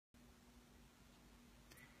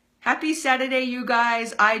Happy Saturday, you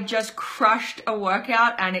guys. I just crushed a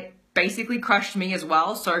workout and it basically crushed me as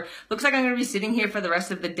well. So looks like I'm going to be sitting here for the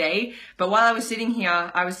rest of the day. But while I was sitting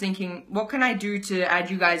here, I was thinking, what can I do to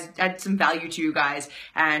add some value to you guys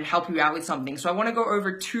and help you out with something? So I want to go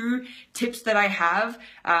over 2 tips that I have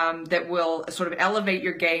that will sort of elevate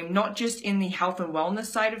your game, not just in the health and wellness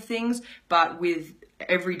side of things, but with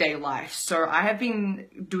everyday life. So I have been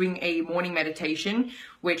doing a morning meditation,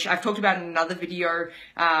 which I've talked about in another video,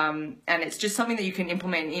 and it's just something that you can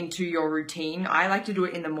implement into your routine. I like to do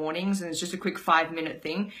it in the mornings, and it's just a quick 5-minute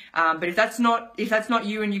thing. But if that's not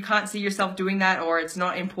you and you can't see yourself doing that, or it's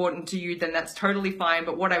not important to you, then that's totally fine.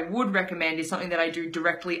 But what I would recommend is something that I do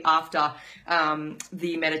directly after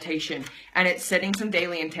the meditation, and it's setting some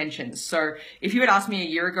daily intentions. So if you had asked me a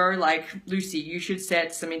year ago, like, Lucy, you should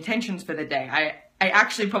set some intentions for the day, I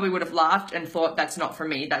actually probably would have laughed and thought that's not for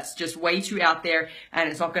me. That's just way too out there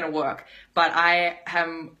and it's not going to work. But I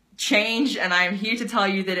am changed and I'm here to tell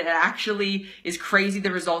you that it actually is crazy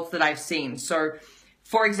the results that I've seen. So,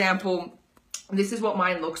 for example, this is what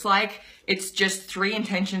mine looks like. It's just 3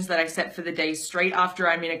 intentions that I set for the day straight after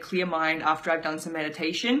I'm in a clear mind, after I've done some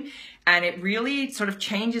meditation. And it really sort of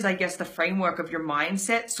changes, I guess, the framework of your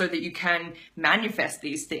mindset so that you can manifest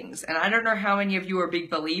these things. And I don't know how many of you are big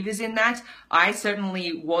believers in that. I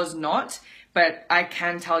certainly was not. But I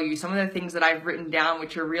can tell you some of the things that I've written down,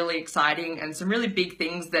 which are really exciting and some really big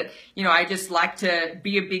things that, you know, I just like to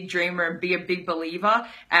be a big dreamer and be a big believer.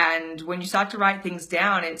 And when you start to write things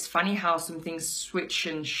down, it's funny how some things switch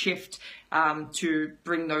and shift to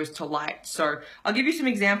bring those to light. So I'll give you some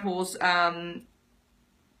examples.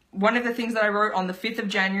 One of the things that I wrote on the 5th of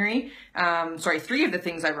January, 3 of the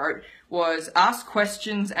things I wrote was ask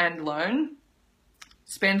questions and learn,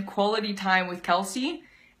 spend quality time with Kelsey,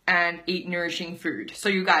 and eat nourishing food. So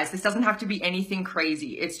you guys, this doesn't have to be anything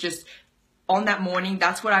crazy. It's just on that morning,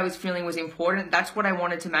 that's what I was feeling was important. That's what I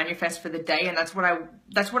wanted to manifest for the day. And that's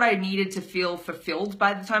what I needed to feel fulfilled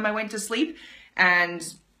by the time I went to sleep. And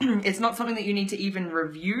it's not something that you need to even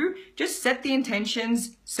review. Just set the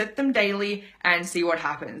intentions, set them daily, and see what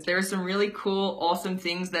happens. There are some really cool, awesome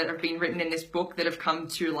things that have been written in this book that have come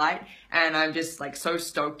to light, and I'm just like so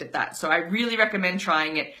stoked at that. So I really recommend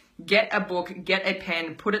trying it. Get a book, get a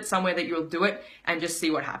pen, put it somewhere that you'll do it, and just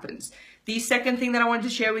see what happens. The second thing that I wanted to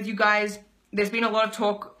share with you guys, there's been a lot of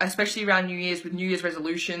talk, especially around New Year's, with New Year's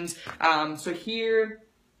resolutions. So here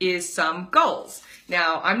is some goals.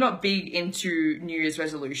 Now, I'm not big into New Year's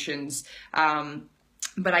resolutions,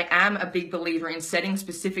 but I am a big believer in setting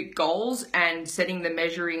specific goals and setting the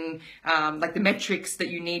measuring, like the metrics that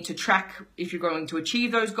you need to track if you're going to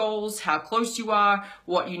achieve those goals, how close you are,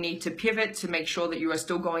 what you need to pivot to make sure that you are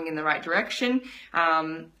still going in the right direction.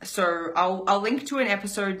 So I'll link to an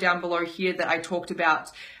episode down below here that I talked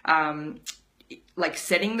about like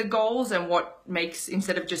setting the goals and what makes,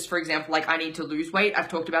 instead of just, for example, like I need to lose weight, I've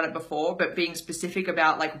talked about it before, but being specific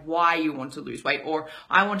about like why you want to lose weight, or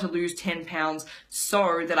I want to lose 10 pounds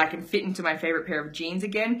so that I can fit into my favorite pair of jeans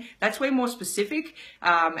again. That's way more specific.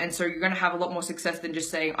 And so you're going to have a lot more success than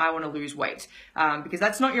just saying, I want to lose weight, because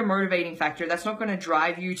that's not your motivating factor. That's not going to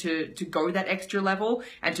drive you to go that extra level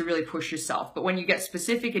and to really push yourself. But when you get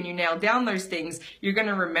specific and you nail down those things, you're going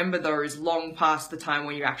to remember those long past the time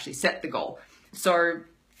when you actually set the goal. So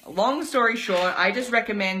long story short, I just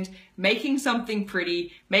recommend making something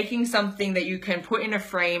pretty, making something that you can put in a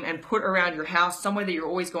frame and put around your house, somewhere that you're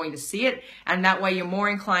always going to see it. And that way you're more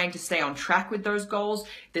inclined to stay on track with those goals.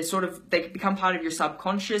 They become part of your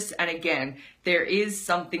subconscious. And again, there is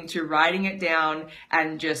something to writing it down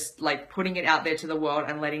and just like putting it out there to the world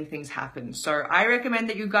and letting things happen. So I recommend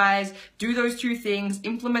that you guys do those 2 things,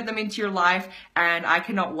 implement them into your life. And I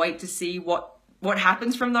cannot wait to see what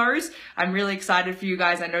happens from those. I'm really excited for you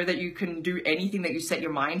guys. I know that you can do anything that you set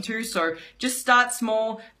your mind to. So just start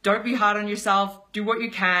small. Don't be hard on yourself. Do what you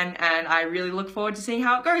can. And I really look forward to seeing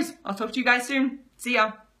how it goes. I'll talk to you guys soon. See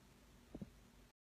ya.